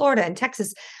Jersey and Florida and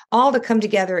Texas, all to come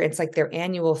together. It's like their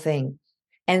annual thing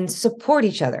and support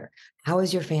each other. How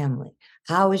is your family?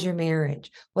 How is your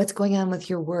marriage? What's going on with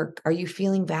your work? Are you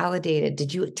feeling validated?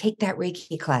 Did you take that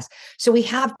Reiki class? So we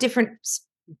have different,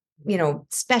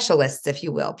 specialists, if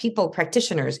you will, people,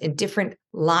 practitioners in different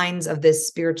lines of this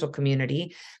spiritual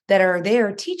community that are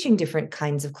there teaching different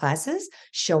kinds of classes,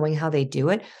 showing how they do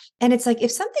it. And it's like,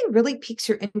 if something really piques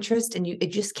your interest and it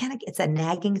just it's a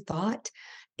nagging thought,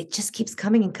 it just keeps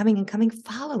coming and coming and coming.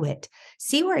 Follow it.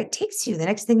 See where it takes you. The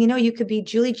next thing you know, you could be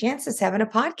Julie Jancis having a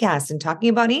podcast and talking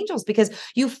about angels because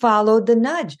you followed the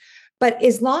nudge. But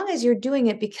as long as you're doing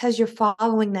it because you're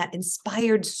following that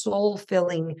inspired,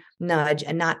 soul-filling nudge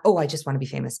and not, oh, I just want to be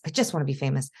famous. I just want to be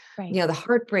famous. Right. The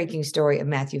heartbreaking story of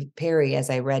Matthew Perry,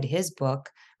 as I read his book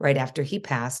right after he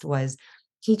passed, was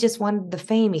he just wanted the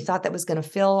fame. He thought that was going to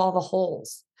fill all the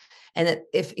holes. And that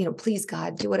if, please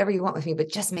God, do whatever you want with me,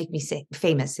 but just make me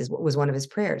famous is what was one of his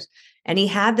prayers. And he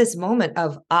had this moment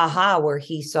of aha, where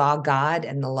he saw God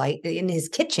and the light in his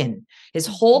kitchen, his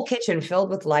whole kitchen filled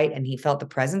with light. And he felt the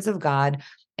presence of God.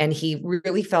 And he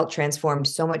really felt transformed,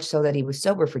 so much so that he was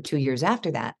sober for 2 years after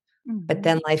that. But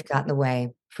then life got in the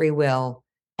way, free will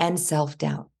and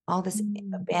self-doubt, all this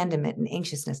abandonment and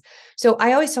anxiousness. So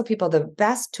I always tell people the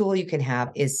best tool you can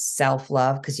have is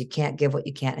self-love, because you can't give what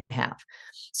you can't have.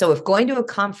 So if going to a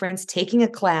conference, taking a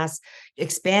class,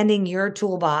 expanding your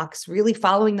toolbox, really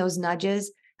following those nudges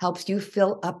helps you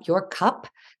fill up your cup,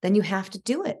 then you have to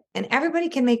do it. And everybody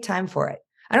can make time for it.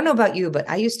 I don't know about you, but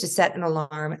I used to set an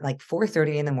alarm at like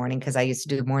 4:30 in the morning because I used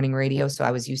to do morning radio. So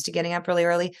I was used to getting up really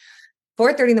early.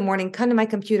 4:30 in the morning, come to my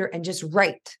computer and just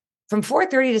write. From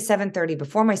 4:30 to 7:30,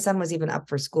 before my son was even up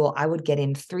for school, I would get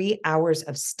in 3 hours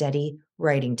of steady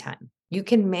writing time. You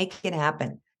can make it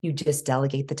happen. You just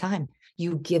delegate the time.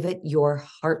 You give it your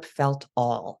heartfelt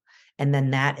all. And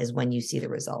then that is when you see the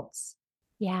results.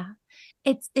 Yeah.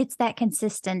 It's that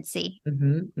consistency.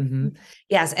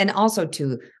 Yes. And also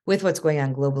too, with what's going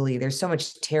on globally, there's so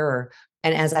much terror.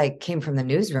 And as I came from the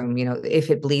newsroom,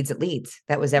 if it bleeds, it leads.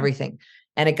 That was everything.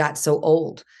 And it got so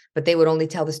old, but they would only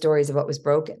tell the stories of what was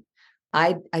broken.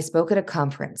 I spoke at a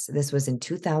conference. This was in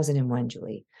 2001,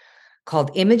 Julie,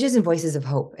 called Images and Voices of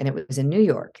Hope. And it was in New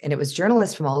York. And it was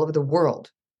journalists from all over the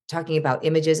world talking about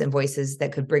images and voices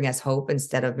that could bring us hope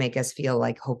instead of make us feel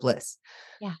like hopeless.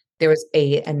 Yeah. There was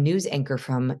a news anchor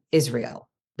from Israel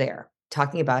there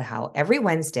talking about how every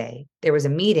Wednesday there was a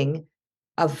meeting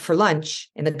for lunch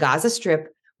in the Gaza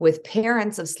Strip with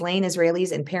parents of slain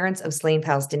Israelis and parents of slain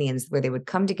Palestinians, where they would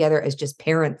come together as just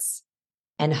parents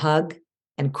and hug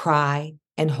and cry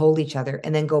and hold each other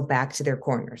and then go back to their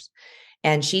corners.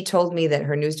 And she told me that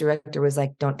her news director was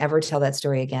like, don't ever tell that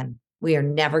story again. We are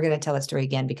never going to tell that story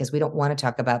again because we don't want to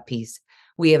talk about peace.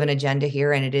 We have an agenda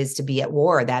here, and it is to be at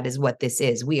war. That is what this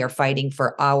is. We are fighting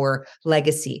for our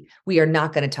legacy. We are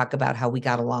not going to talk about how we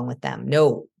got along with them.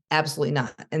 No, absolutely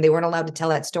not. And they weren't allowed to tell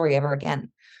that story ever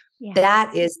again. Yeah.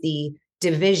 That is the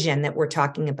division that we're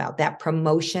talking about, that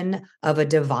promotion of a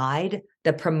divide,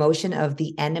 the promotion of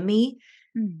the enemy.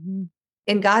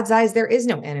 In God's eyes, there is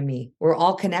no enemy. We're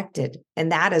all connected.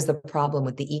 And that is the problem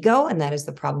with the ego. And that is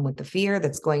the problem with the fear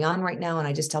that's going on right now. And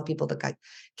I just tell people to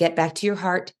get back to your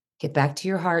heart, get back to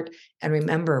your heart. And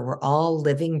remember, we're all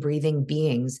living, breathing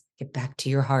beings. Get back to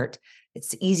your heart.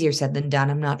 It's easier said than done.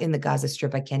 I'm not in the Gaza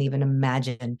Strip. I can't even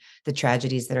imagine the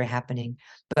tragedies that are happening.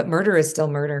 But murder is still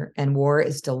murder, and war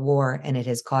is still war. And it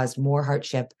has caused more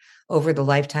hardship over the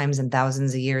lifetimes and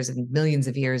thousands of years and millions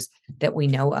of years that we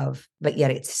know of. But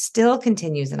yet it still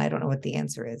continues. And I don't know what the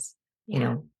answer is.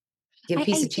 give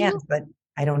peace I a do. chance, but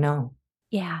I don't know.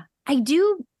 Yeah, I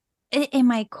do. In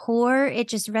my core, it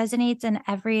just resonates in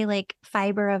every like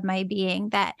fiber of my being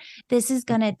that this is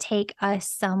going to take us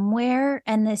somewhere.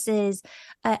 And this is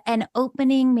an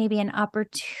opening, maybe an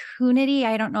opportunity.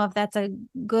 I don't know if that's a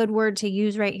good word to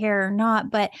use right here or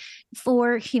not, but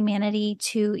for humanity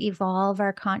to evolve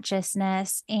our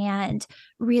consciousness and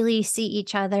really see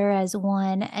each other as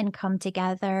one and come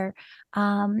together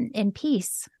in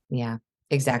peace. Yeah,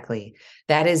 exactly.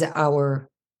 That is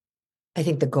I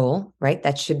think the goal, right?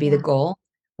 That should be the Yeah. goal.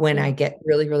 When I Yeah. get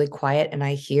really, really quiet and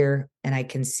I hear and I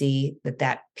can see that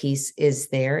that peace is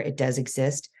there, it does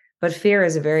exist. But fear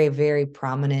is a very, very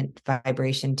prominent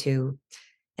vibration too.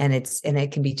 And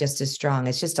it can be just as strong.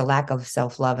 It's just a lack of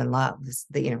self-love and love.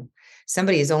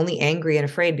 Somebody is only angry and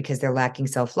afraid because they're lacking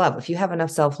self-love. If you have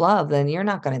enough self-love, then you're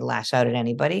not going to lash out at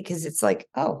anybody because it's like,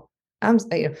 oh,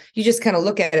 you just kind of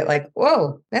look at it like,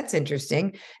 whoa, that's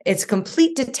interesting. It's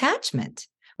complete detachment.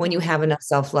 When you Yeah. have enough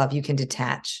self-love, you can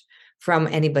detach from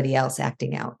anybody else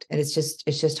acting out. And it's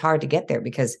just hard to get there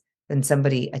because then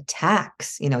somebody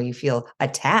attacks, you feel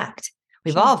attacked.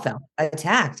 We've Sure. all felt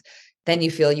attacked. Then you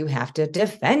feel you have to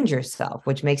defend yourself,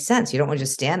 which makes sense. You don't want to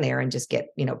just stand there and just get,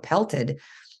 pelted.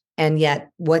 And yet,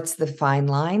 what's the fine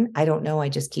line? I don't know. I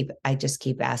just keep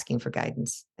asking for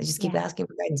guidance. I just keep Yeah. asking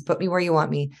for guidance. Put me where you want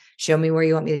me. Show me where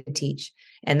you want me to teach.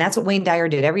 And that's what Wayne Dyer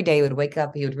did every day. He would wake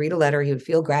up, he would read a letter, he would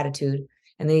feel gratitude,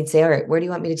 and then he'd say, "All right, where do you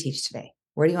want me to teach today?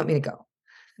 Where do you want me to go?"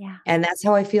 Yeah. And that's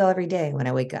how I feel every day when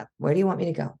I wake up. Where do you want me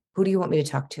to go? Who do you want me to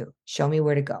talk to? Show me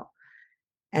where to go.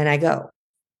 And I go.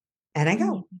 And I And you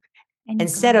go. and you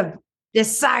Instead go. of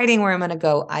deciding where I'm going to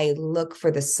go, I look for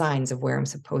the signs of where I'm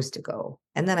supposed to go.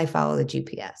 And then I follow the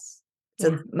GPS. It's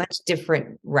Yeah. a much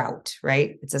different route,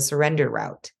 right? It's a surrender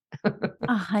route.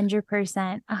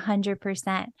 100%.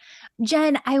 100%.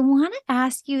 Jen, I want to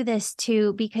ask you this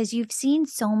too, because you've seen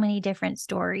so many different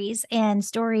stories, and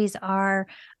stories are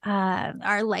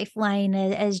our lifeline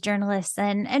as journalists,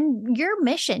 and your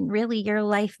mission, really your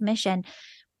life mission.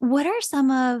 What are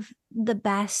some of the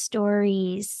best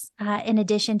stories, in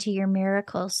addition to your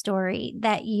miracle story,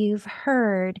 that you've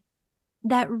heard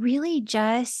that really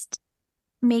just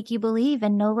make you believe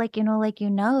and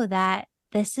know, that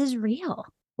this is real?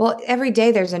 Well, every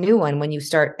day there's a new one when you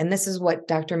start. And this is what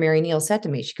Dr. Mary Neal said to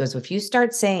me. She goes, if you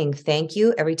start saying thank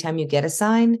you every time you get a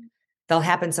sign, they'll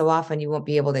happen so often you won't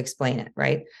be able to explain it.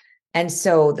 Right. And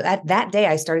so that day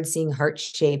I started seeing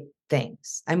heart-shaped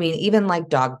things. I mean, even like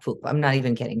dog poop. I'm not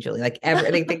even kidding, Julie. Like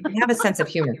they have a sense of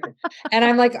humor. And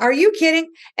I'm like, are you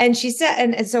kidding? And she said,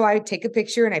 and so I take a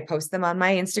picture and I post them on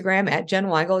my Instagram at Jen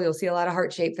Weigel. You'll see a lot of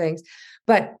heart-shaped things.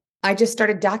 But I just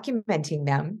started documenting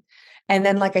them. And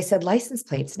then, like I said, license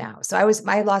plates now. So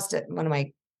I lost it. One of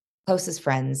my closest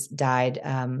friends died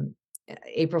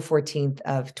April 14th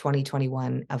of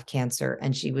 2021 of cancer.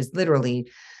 And she was literally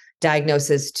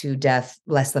diagnosis to death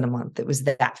less than a month. It was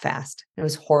that fast. It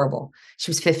was horrible. She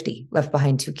was 50, left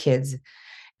behind two kids.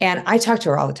 And I talked to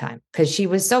her all the time because she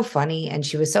was so funny and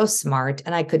she was so smart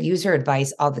and I could use her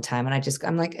advice all the time. And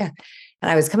I'm like, eh. And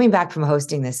I was coming back from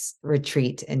hosting this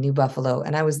retreat in New Buffalo.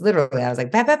 And I was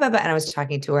like, bah, bah, bah, bah, and I was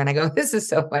talking to her and I go, this is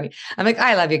so funny. I'm like,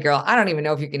 I love you, girl. I don't even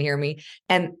know if you can hear me.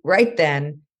 And right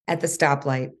then at the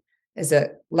stoplight is a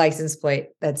license plate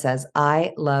that says,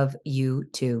 I love you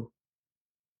too.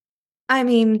 I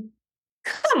mean,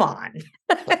 come on.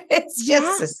 It's just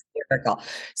Yeah. hysterical.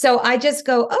 So I just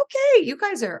go, okay, you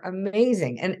guys are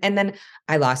amazing. And then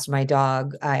I lost my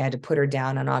dog. I had to put her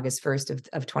down on August 1st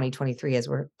of 2023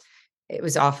 it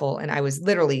was awful. And I was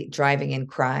literally driving and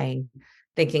crying,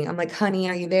 thinking, I'm like, honey,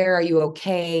 are you there? Are you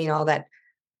okay? And all that.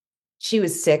 She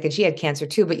was sick and she had cancer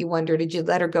too, but you wonder, did you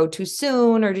let her go too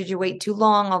soon or did you wait too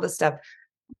long? All this stuff.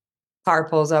 Car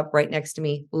pulls up right next to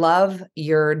me. Love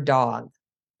your dog.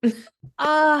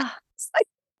 Ah, It's like,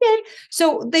 okay.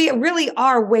 So they really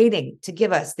are waiting to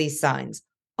give us these signs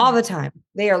all yeah. the time.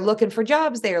 They are looking for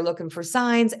jobs. They are looking for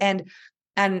signs. And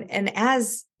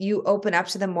as you open up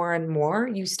to them more and more,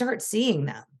 you start seeing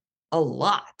them a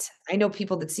lot. I know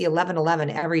people that see 1111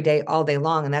 every day, all day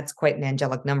long. And that's quite an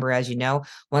angelic number, as you know,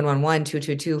 111,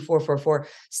 222, 444.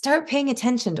 Start paying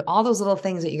attention to all those little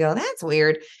things that you go, that's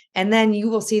weird. And then you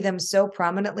will see them so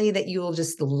prominently that you will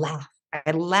just laugh.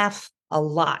 I laugh a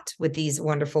lot with these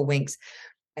wonderful winks,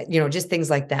 just things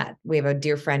like that. We have a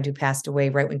dear friend who passed away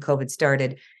right when COVID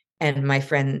started. And my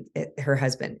friend, her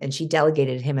husband, and she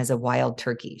delegated him as a wild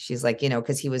turkey. She's like,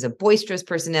 because he was a boisterous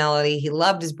personality. He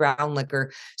loved his brown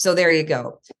liquor. So there you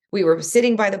go. We were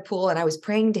sitting by the pool and I was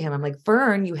praying to him. I'm like,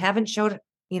 Vern, you haven't showed,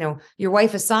 your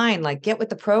wife a sign, like get with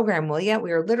the program, will you?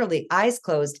 We were literally eyes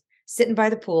closed, sitting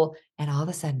by the pool. And all of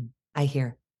a sudden I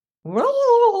hear,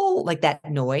 roll, like that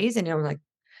noise. And I'm like,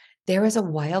 there is a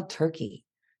wild turkey,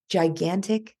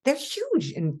 gigantic. They're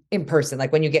huge in person,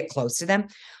 like when you get close to them,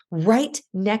 right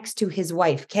next to his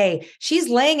wife, Kay. She's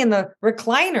laying in the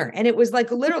recliner, and it was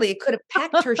like literally, it could have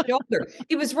packed her shoulder.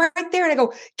 He was right there. And I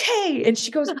go, Kay. And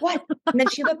she goes, what? And then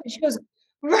she looked and she goes,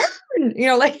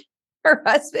 Vern, like her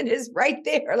husband is right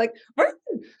there, like, Vern.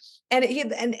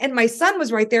 And my son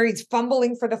was right there. He's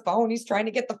fumbling for the phone. He's trying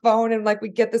to get the phone. And like we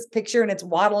get this picture and it's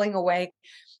waddling away.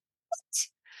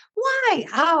 Why?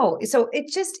 How? So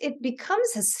it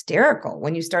becomes hysterical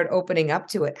when you start opening up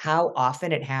to it, how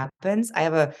often it happens. I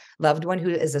have a loved one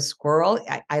who is a squirrel.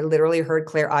 I literally heard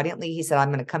clairaudiently, he said, I'm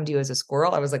going to come to you as a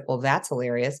squirrel. I was like, well, that's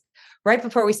hilarious. Right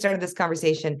before we started this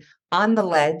conversation, on the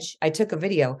ledge, I took a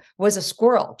video, was a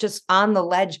squirrel just on the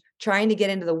ledge, trying to get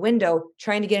into the window,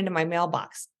 trying to get into my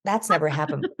mailbox. That's never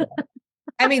happened before.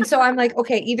 I mean, so I'm like,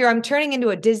 okay, either I'm turning into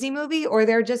a Disney movie or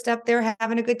they're just up there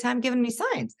having a good time giving me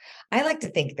signs. I like to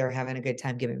think they're having a good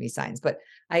time giving me signs, but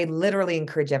I literally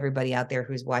encourage everybody out there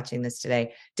who's watching this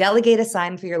today, delegate a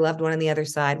sign for your loved one on the other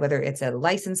side, whether it's a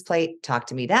license plate, talk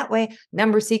to me that way,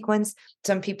 number sequence,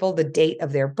 some people, the date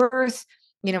of their birth.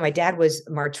 My dad was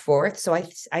March 4th. So I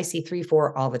see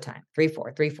 3-4 all the time.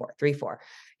 3-4, 3-4, 3-4.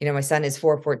 My son is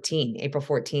 4/14, April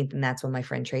 14th. And that's when my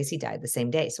friend Tracy died the same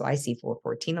day. So I see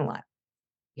 4/14 a lot.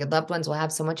 Your loved ones will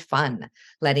have so much fun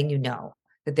letting you know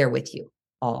that they're with you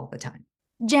all the time.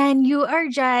 Jen, you are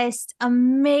just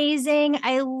amazing.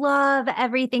 I love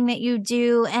everything that you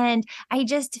do. And I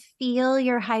just feel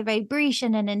your high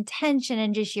vibration and intention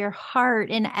and just your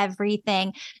heart in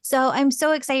everything. So I'm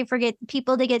so excited for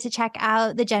people to get to check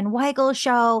out the Jen Weigel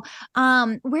show.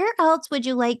 Where else would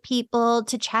you like people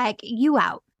to check you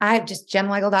out? I just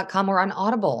jenweigel.com or on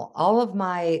Audible. All of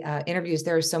my interviews,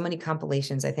 there are so many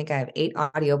compilations. I think I have 8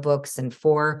 audiobooks and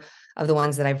 4 of the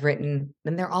ones that I've written,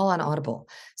 and they're all on Audible.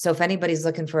 So if anybody's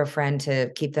looking for a friend to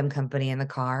keep them company in the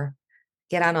car,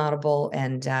 get on Audible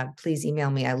and please email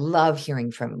me. I love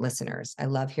hearing from listeners. I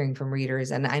love hearing from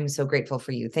readers, and I'm so grateful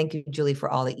for you. Thank you, Julie, for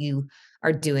all that you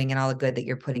are doing and all the good that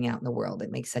you're putting out in the world. It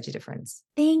makes such a difference.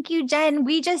 Thank you, Jen.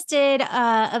 We just did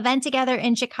a event together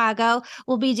in Chicago.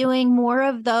 We'll be doing more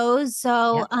of those.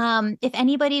 So if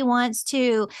anybody wants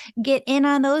to get in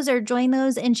on those or join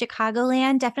those in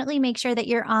Chicagoland, definitely make sure that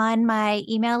you're on my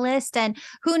email list. And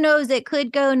who knows, it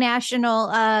could go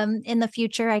national in the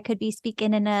future. I could be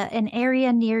speaking in an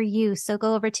area near you. So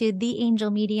go over to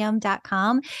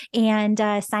theangelmedium.com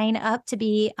and sign up to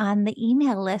be on the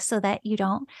email list so that you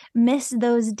don't miss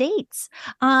those dates.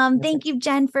 Thank you,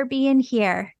 Jen, for being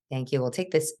here. Thank you. We'll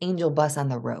take this angel bus on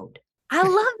the road. I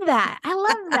love that. I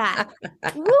love that.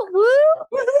 Woo woo.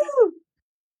 Woo-hoo.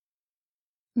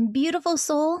 Beautiful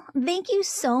soul, thank you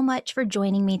so much for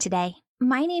joining me today.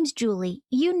 My name's Julie.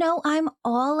 You know I'm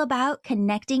all about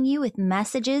connecting you with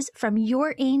messages from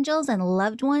your angels and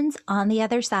loved ones on the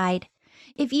other side.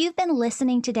 If you've been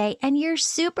listening today and you're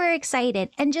super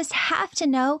excited and just have to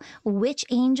know which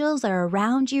angels are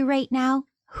around you right now,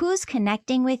 who's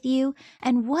connecting with you,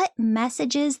 and what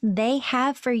messages they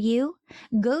have for you,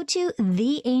 go to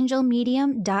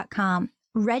theangelmedium.com.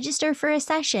 Register for a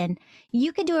session.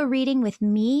 You can do a reading with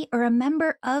me or a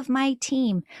member of my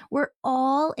team. We're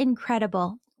all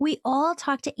incredible. We all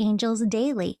talk to angels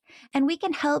daily, and we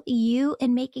can help you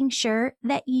in making sure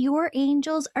that your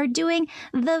angels are doing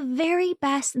the very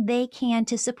best they can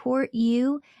to support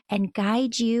you and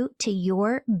guide you to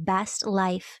your best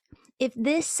life. If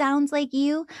this sounds like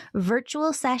you,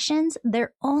 virtual sessions,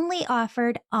 they're only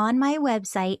offered on my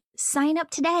website. Sign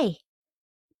up today.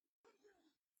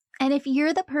 And if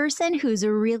you're the person who's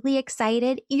really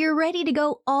excited, you're ready to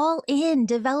go all in,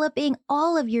 developing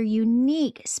all of your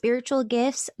unique spiritual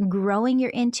gifts, growing your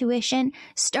intuition,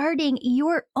 starting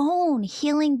your own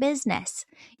healing business,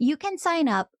 you can sign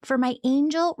up for my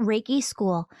Angel Reiki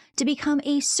School to become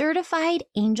a certified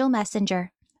angel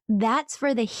messenger. That's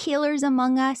for the healers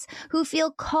among us who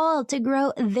feel called to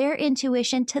grow their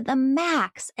intuition to the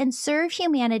max and serve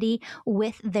humanity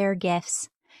with their gifts.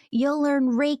 You'll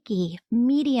learn Reiki,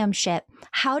 mediumship,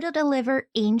 how to deliver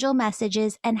angel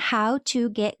messages, and how to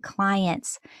get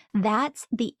clients. That's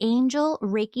the Angel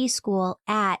Reiki School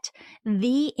at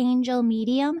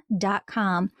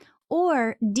theangelmedium.com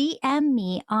or DM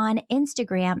me on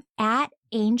Instagram at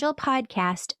Angel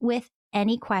Podcast with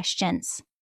any questions.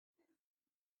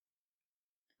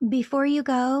 Before you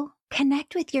go,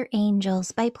 connect with your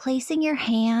angels by placing your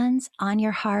hands on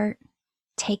your heart.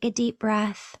 Take a deep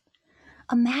breath.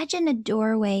 Imagine a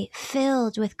doorway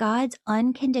filled with God's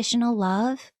unconditional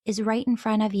love is right in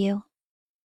front of you.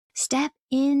 Step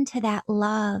into that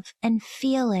love and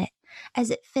feel it as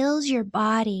it fills your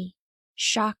body,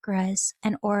 chakras,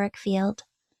 and auric field.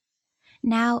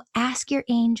 Now ask your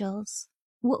angels,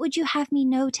 what would you have me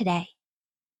know today?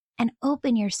 And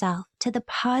open yourself to the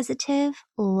positive,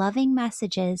 loving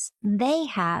messages they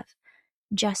have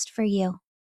just for you.